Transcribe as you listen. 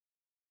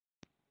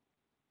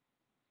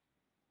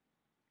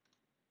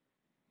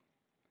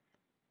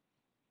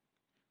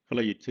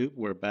Hello YouTube,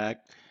 we're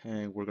back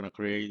and we're gonna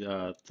create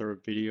a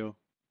third video.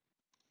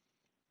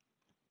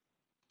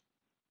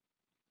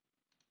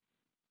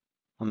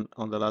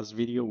 On the last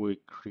video we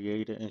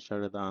created and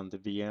shut down the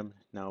VM.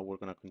 Now we're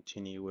gonna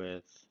continue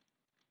with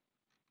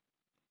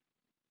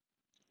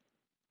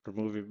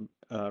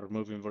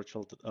removing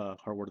virtual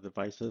hardware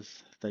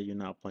devices that you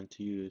now plan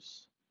to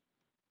use.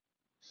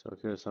 So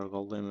here's our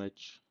gold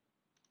image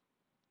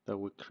that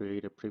we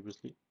created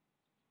previously.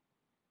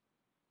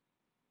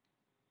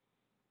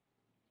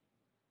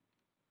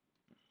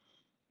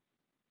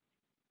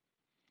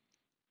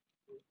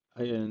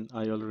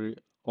 I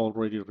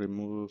already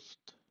removed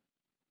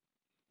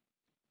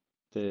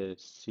the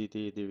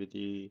CD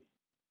DVD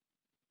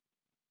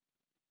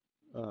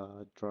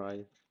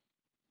drive.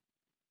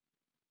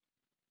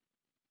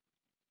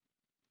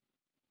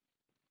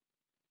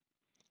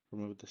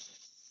 Remove the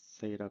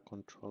SATA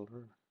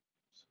controller.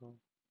 So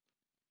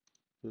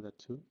do that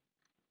too.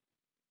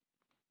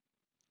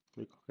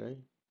 Click OK.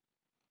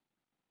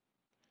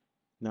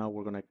 Now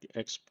we're going to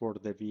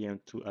export the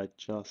VM to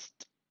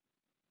adjust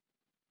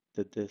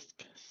the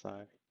disk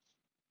size.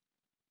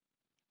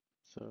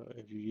 So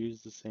if you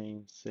use the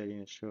same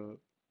setting shown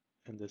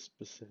in the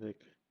specific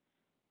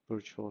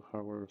virtual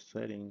hardware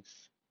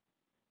settings,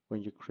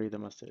 when you create the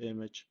master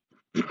image,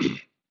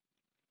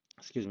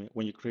 excuse me,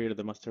 when you created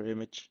the master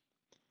image,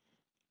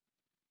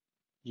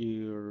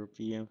 your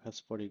VM has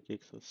 40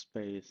 gigs of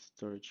space.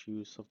 Storage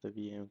use of the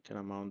VM can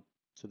amount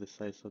to the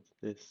size of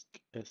the disk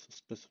as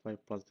specified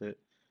plus the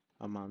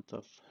amount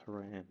of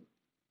RAM.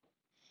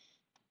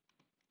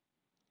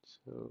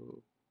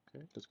 So,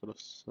 okay, let's go to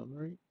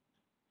summary.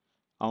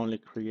 I only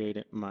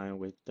created mine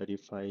with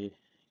 35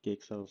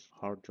 gigs of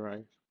hard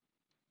drive,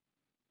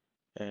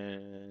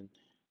 and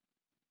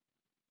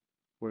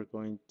we're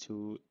going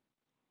to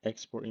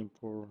export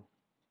import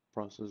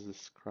process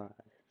described.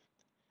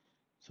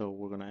 So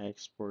we're gonna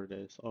export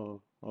this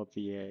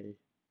OVA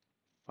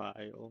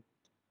file.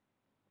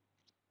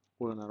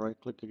 We're gonna right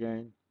click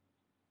again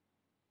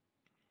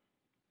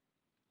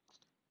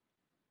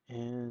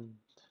and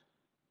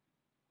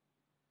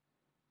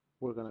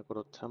we're gonna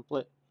go to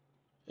template,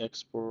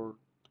 export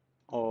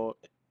all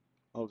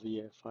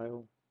OVA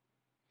file.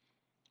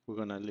 We're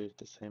gonna leave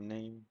the same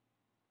name,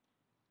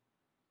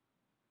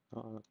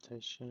 no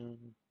annotation.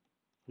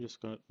 We're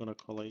just gonna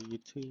call it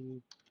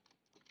YouTube.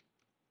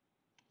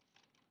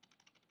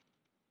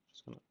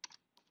 Just gonna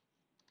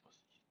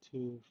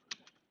YouTube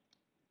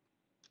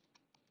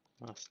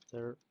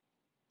master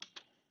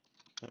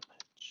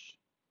image.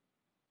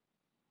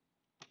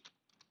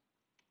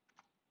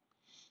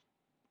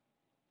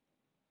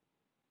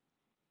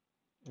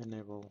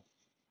 Enable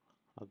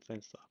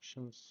advanced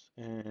options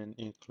and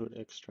include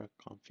extra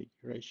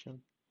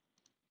configuration.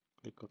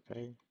 Click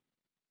OK.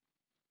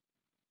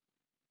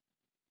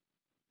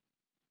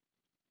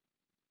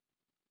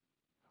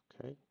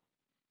 Okay.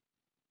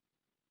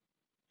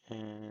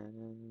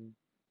 And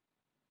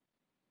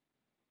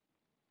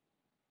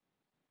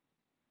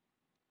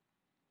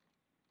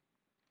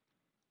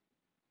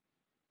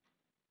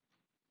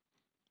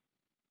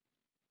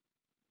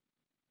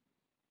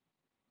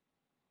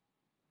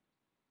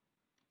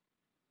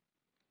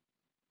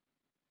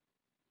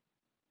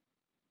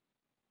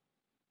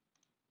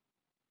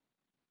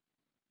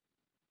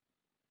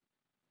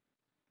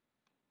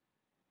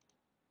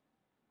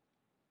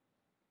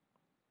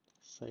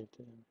save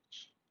the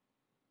image.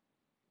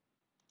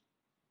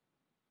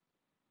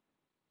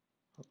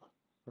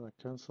 I'm gonna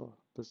cancel.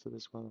 Let's do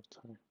this one more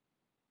time.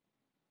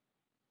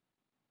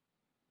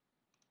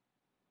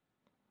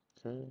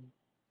 Okay.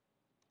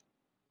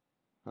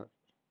 Alright.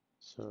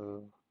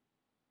 So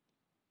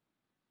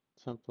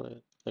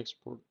template,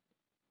 export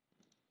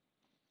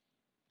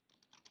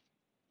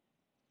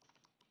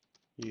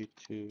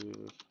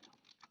YouTube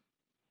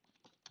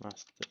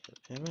master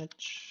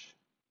image.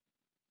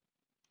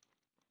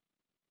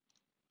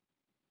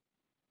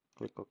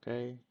 Click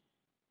OK.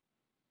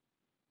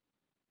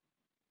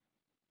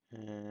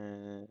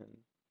 And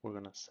we're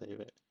gonna save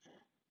it.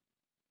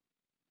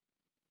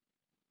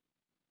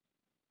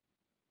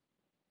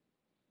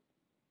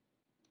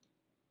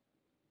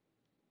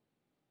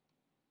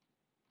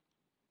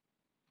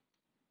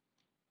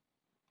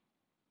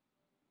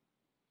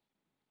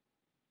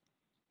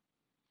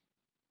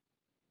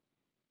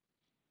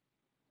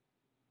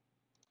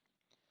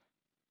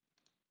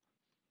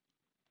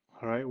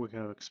 Alright, we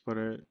have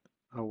exported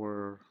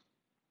our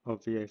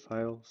OVA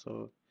file.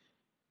 So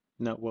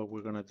now what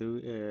we're gonna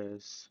do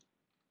is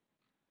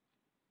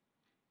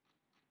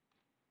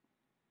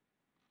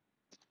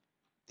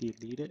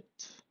delete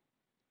it.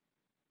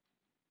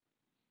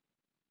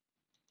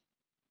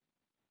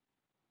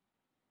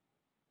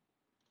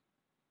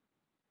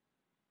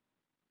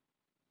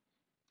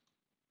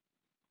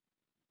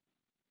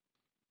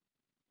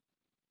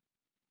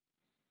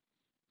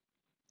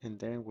 And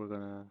then we're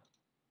gonna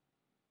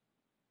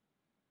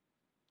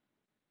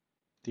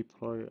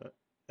deploy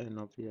an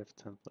OVF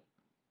template.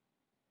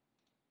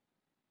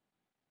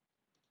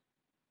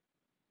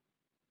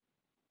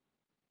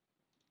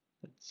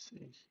 Let's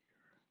see.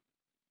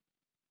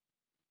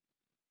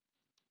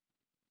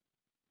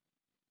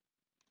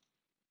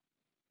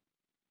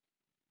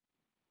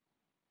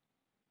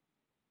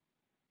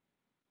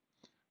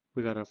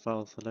 We got our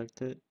file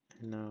selected,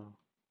 and now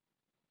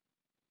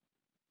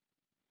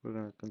we're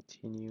gonna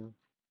continue.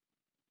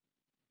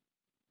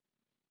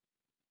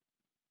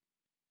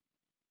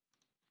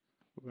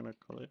 We're gonna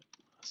call it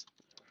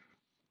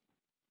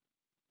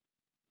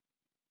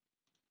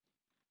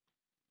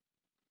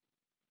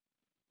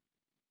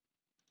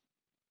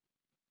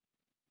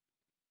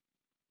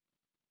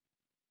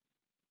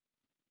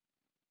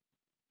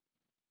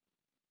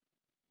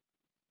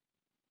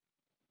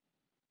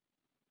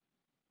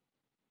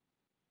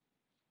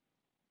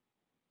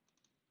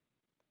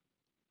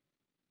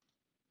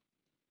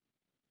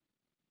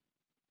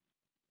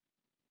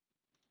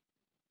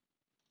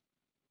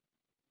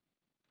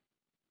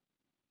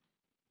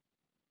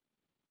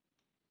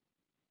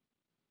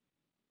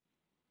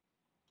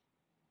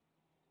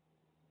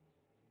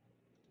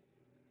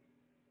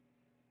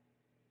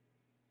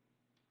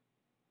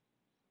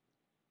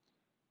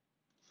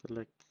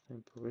select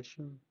same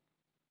provision.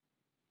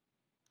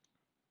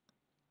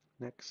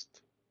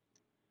 Next.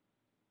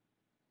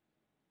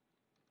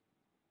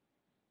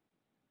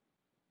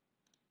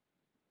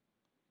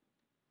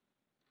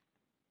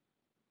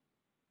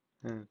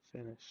 And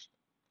finished.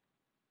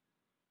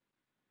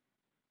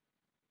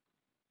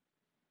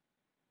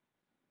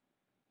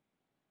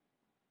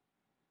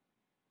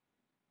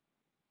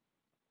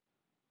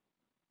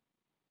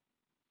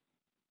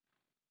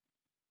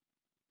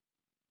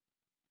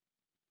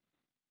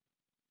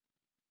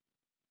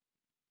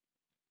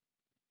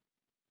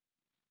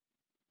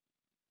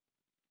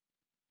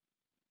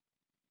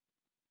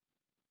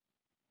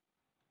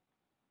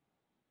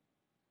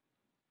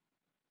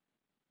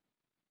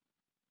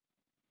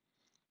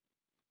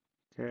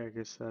 Okay, I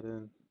guess I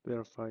didn't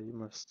verify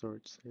my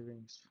storage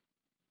savings.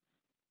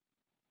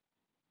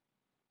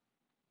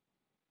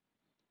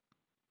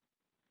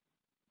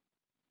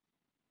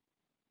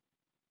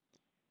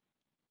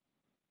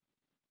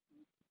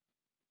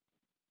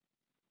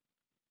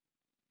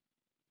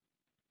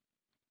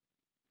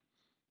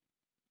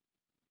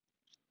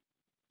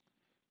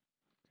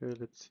 Okay,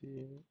 let's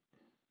see.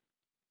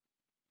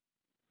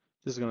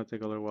 This is gonna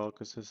take a little while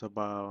because it's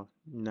about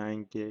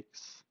 9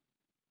 gigs,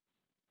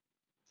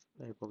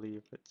 I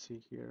believe. Let's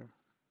see here.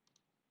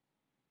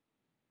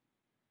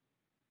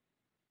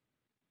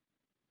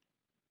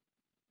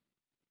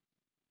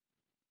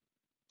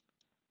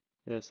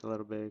 Yeah, it's a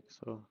little big,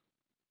 so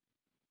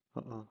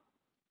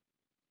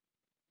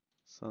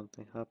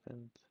something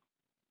happened.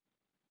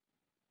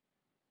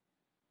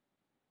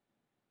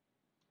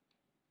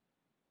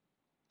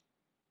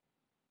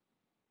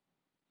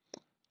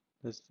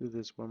 Let's do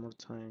this one more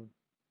time.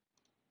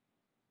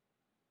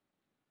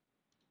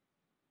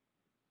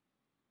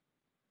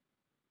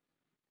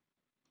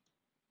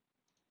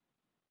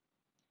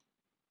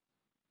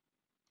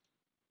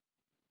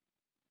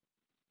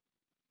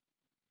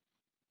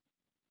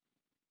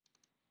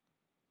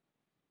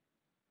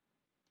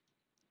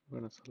 I'm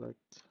gonna select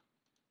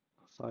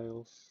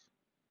files,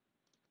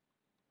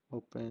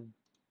 open,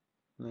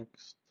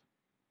 next,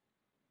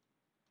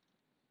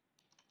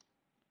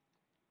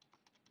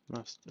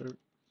 master.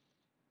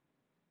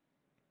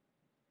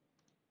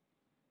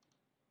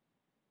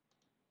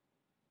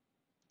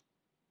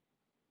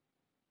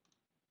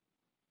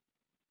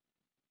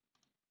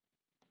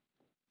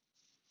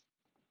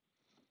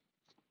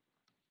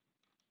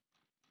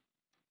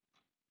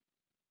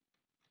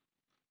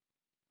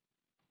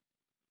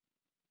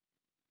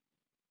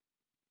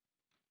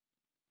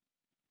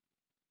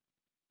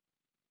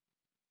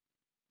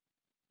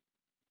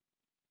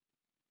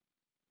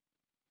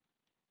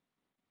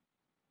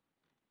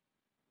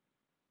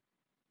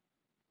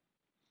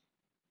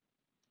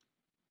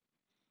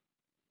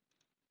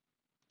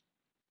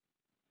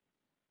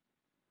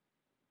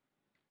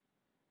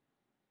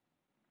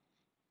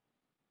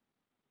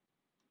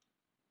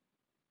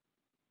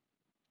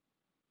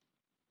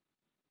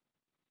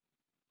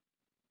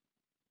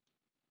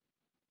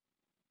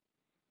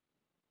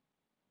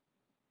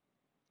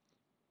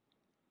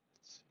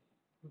 Let's see,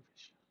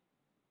 provision.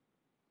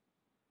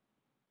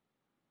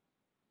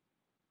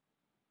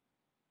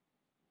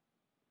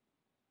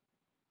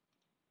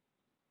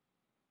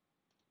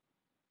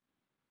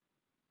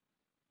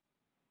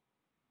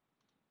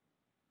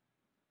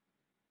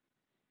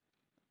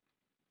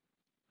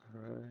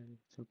 Alright,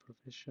 in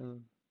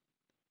provision,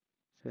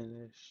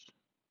 finished.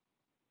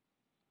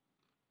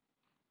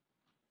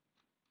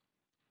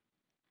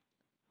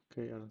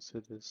 Okay, I don't see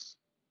this.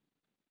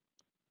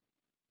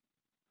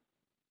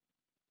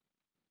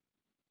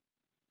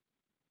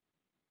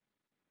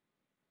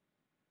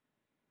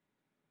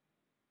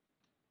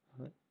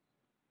 Alright,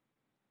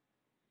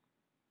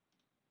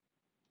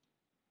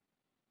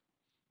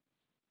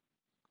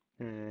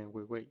 and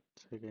we wait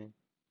again.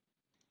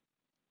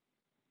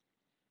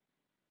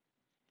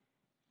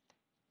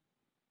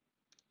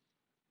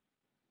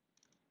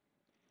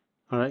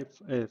 Alright,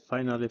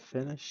 finally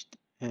finished.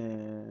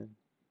 And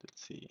let's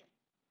see.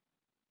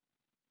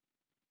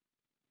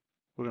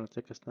 We're gonna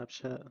take a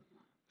snapshot. Let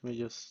me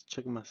just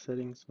check my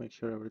settings, make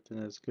sure everything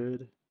is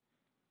good.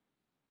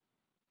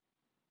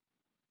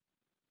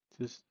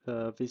 This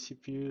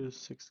vCPU,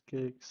 6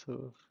 gigs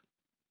of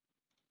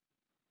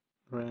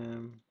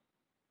RAM,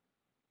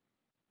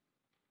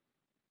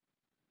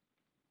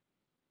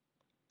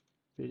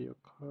 video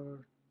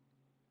card.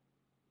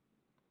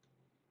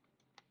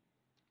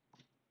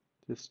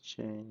 This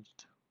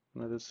changed.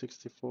 Another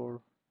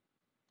 64.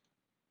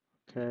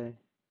 Okay.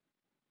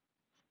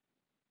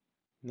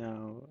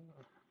 Now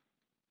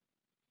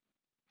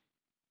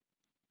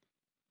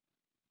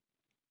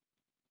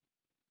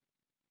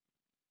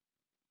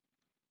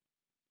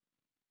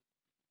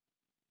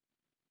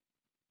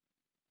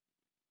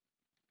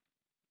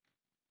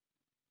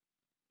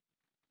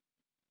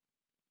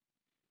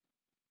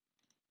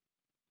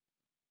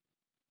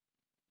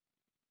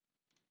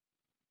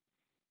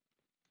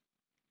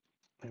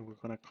and we're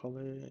gonna call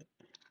it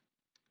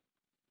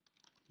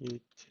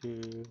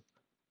YouTube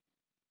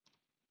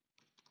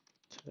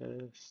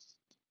test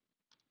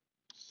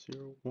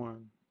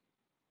 01.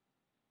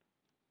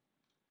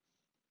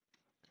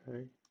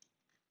 Okay.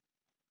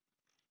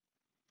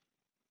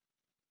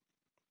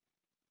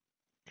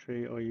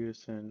 Create or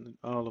use, and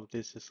all of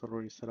this is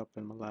already set up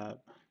in my lab.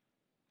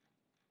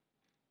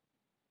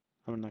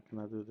 I'm not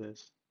gonna do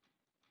this.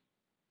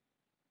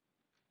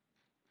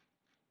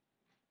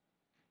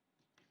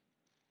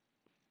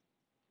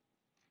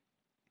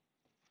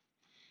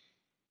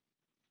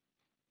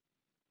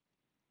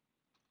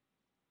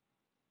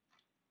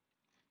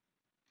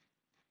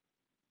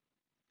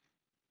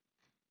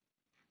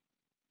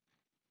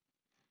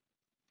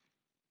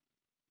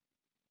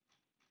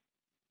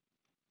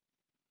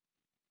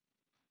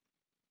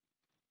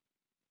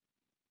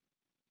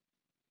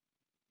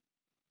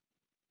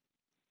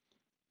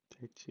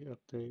 T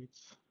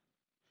updates.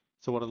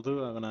 So what I'll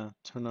do, I'm gonna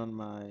turn on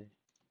my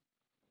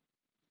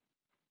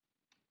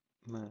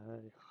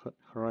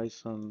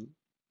Horizon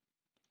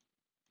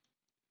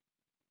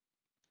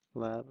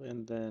lab,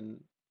 and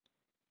then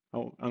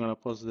I'm gonna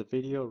pause the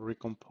video,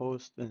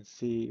 recompose, and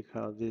see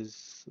how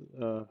this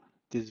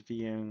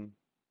VM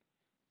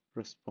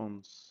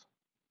responds,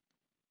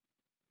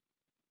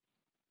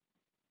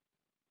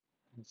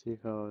 and see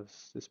how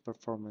is this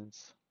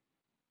performance.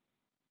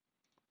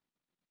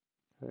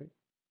 Okay,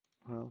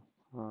 well,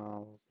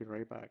 I'll be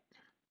right back.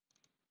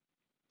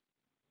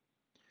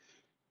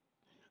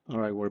 All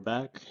right, we're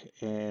back,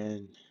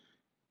 and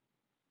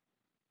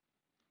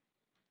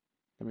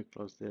let me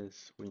close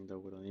this window.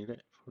 We don't need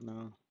it for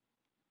now.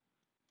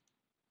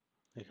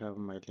 I have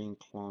my link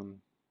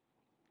clone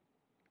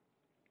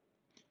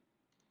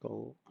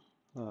go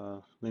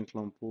link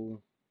clone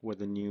pool with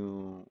the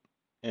new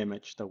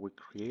image that we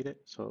created.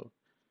 So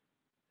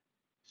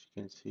as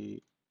you can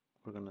see,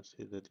 we're gonna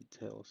see the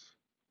details.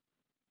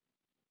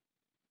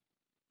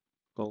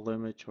 Gold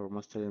image or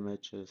master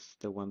image is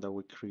the one that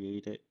we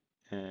created,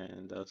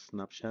 and the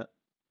snapshot.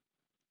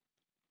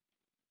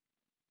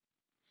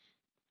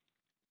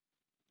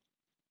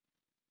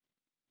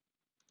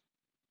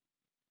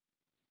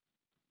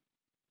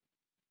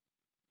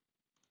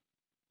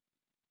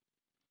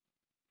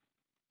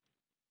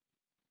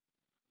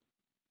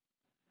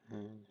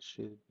 And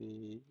should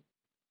be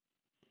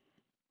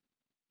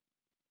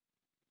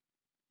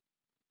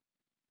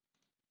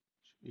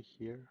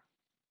here.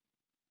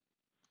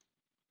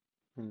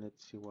 And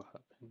let's see what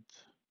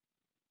happens.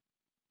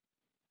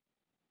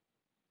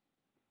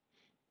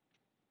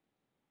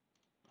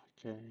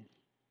 Okay.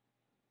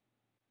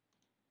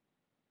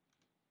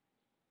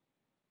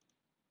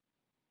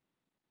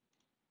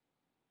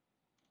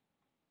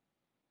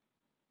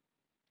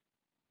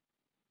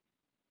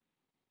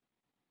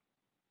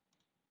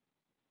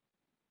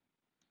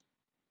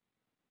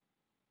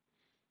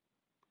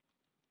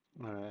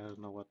 Alright, I don't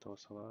know what that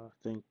was about. I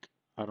think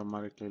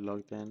automatically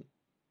logged in.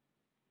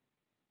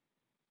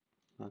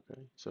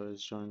 Okay, so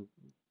it's joined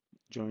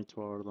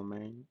to our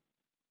domain,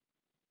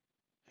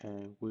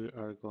 and we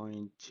are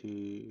going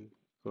to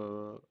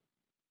go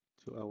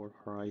to our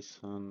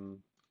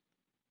Horizon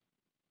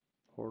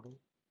portal.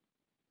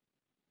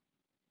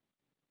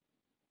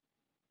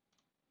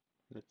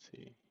 Let's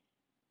see.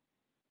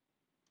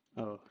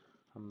 Oh,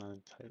 I'm not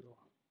entitled.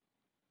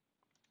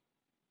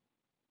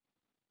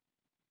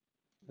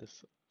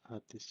 Let's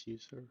add this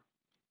user.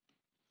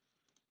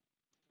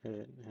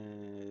 It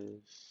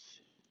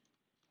is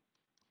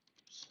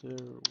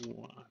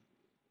user1.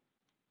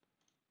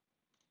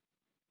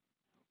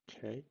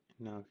 Okay,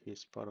 now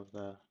he's part of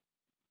the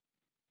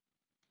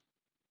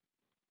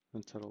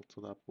entitled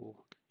to that pool.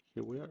 Okay,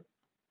 here we are.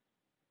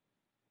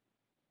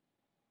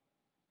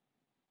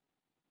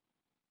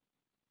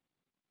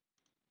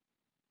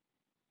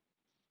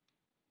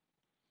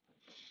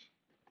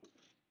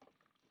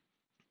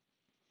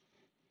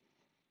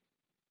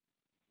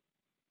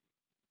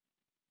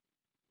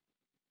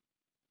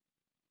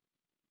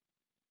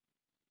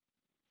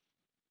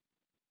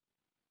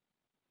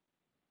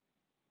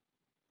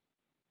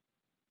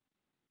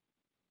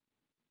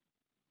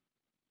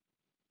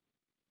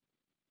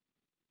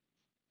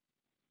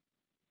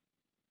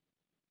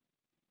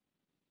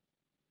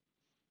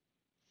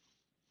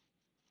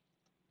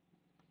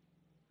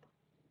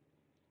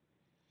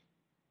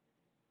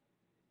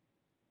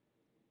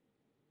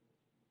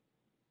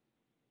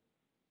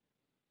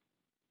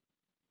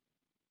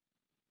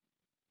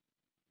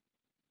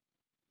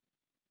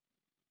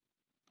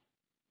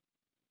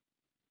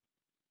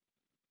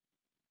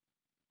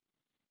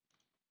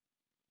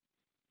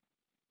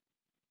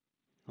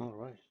 All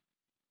right.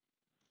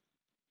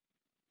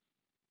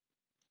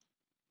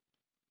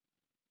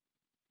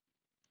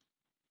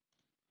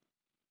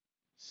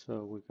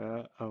 So we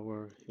got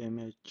our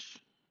image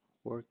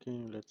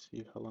working. Let's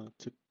see how long it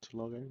took to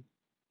log in.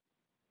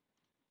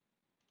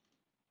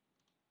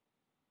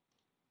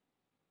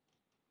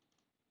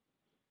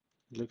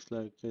 It looks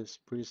like it's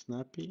pretty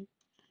snappy.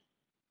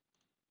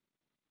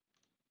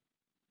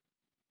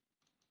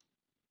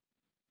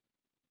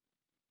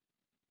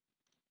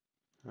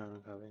 I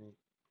don't have any.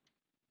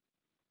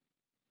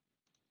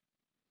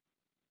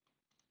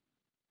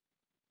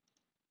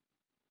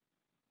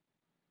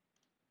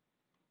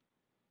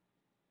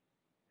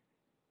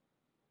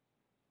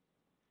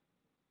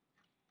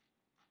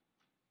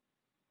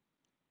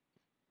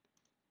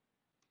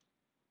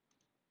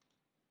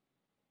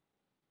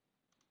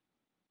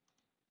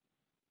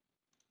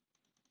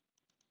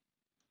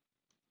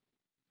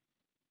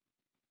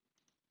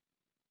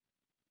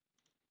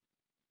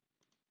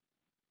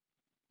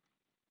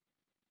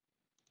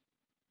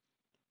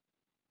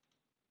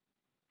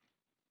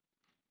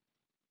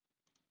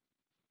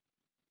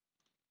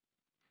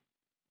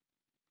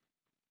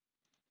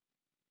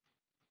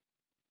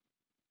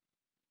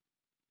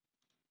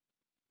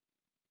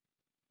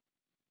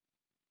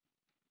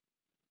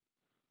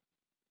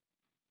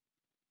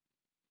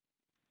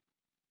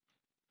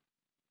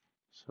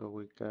 So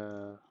we've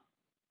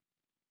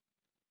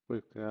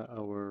got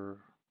our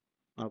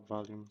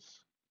volumes.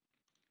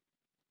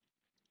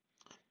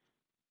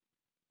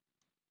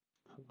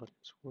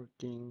 Volumes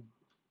working.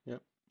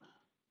 Yep.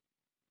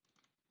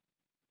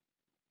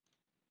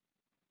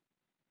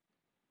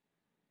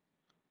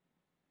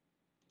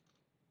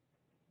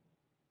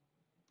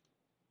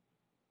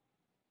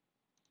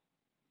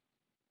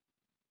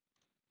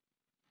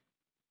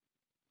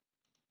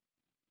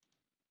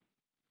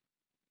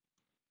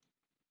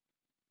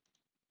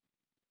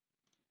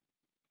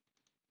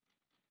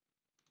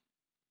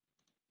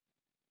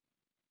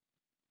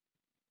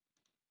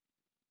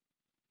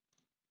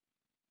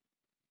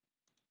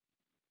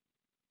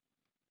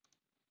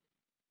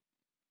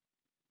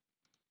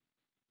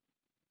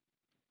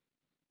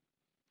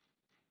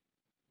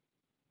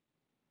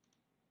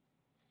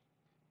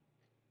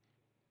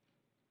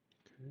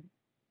 Okay.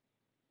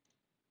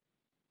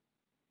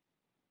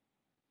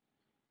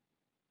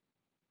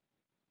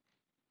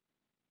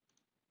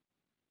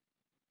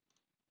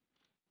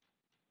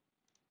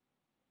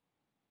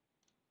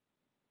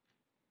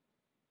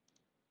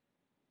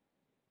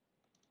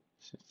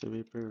 Seems to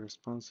be pretty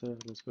responsive.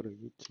 Let's go to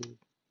YouTube.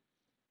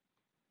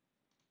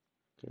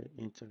 Okay,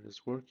 Intel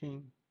is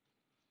working.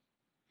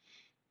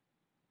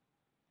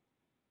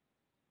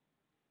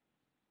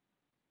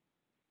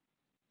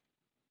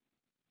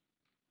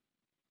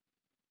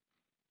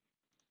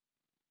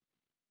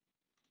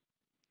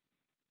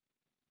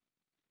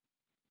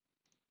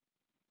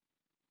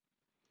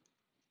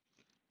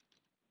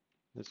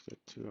 Let's go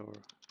to our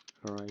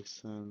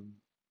Horizon.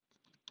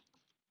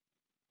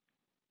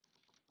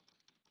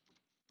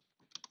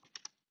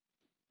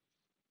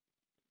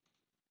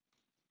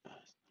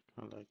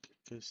 I like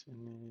this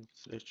in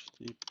its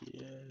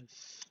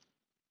HTTPS.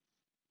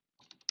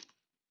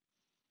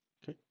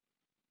 Okay,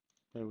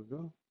 there we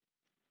go.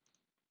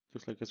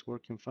 Looks like it's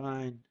working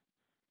fine.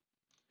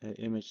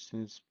 Image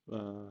seems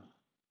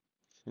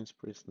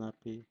pretty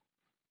snappy.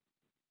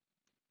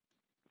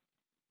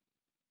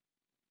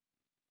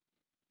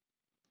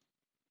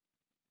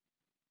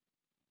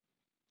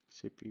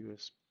 CPU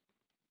is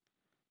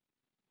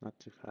not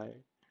too high.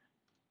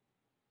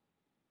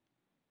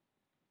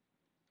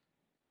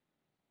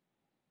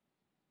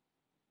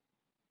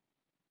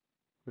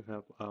 We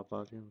have our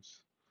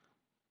volumes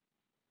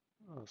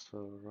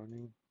also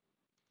running.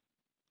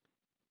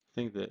 I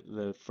think that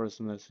the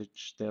first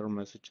message, the error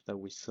message that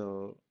we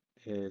saw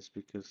is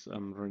because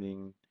I'm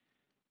running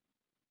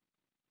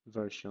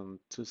version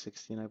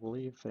 216, I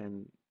believe,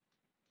 and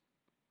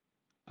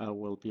I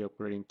will be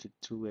upgrading to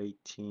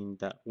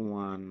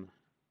 218.1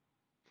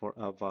 for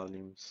our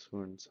volume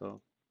soon.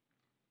 So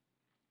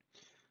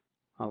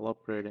I'll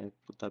upgrade and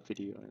put that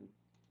video and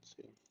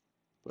see.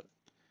 But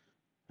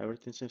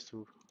everything seems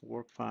to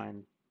work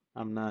fine.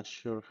 I'm not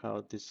sure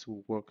how this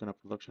will work in a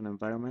production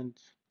environment.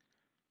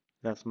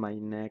 That's uh,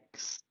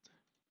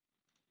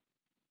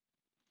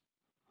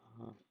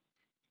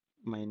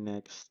 my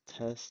next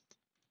test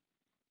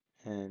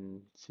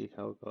and see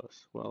how it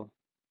goes. Well,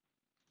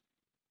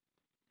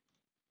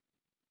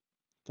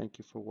 thank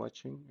you for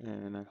watching,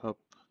 and I hope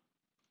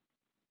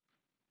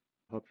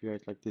you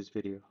guys like this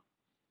video.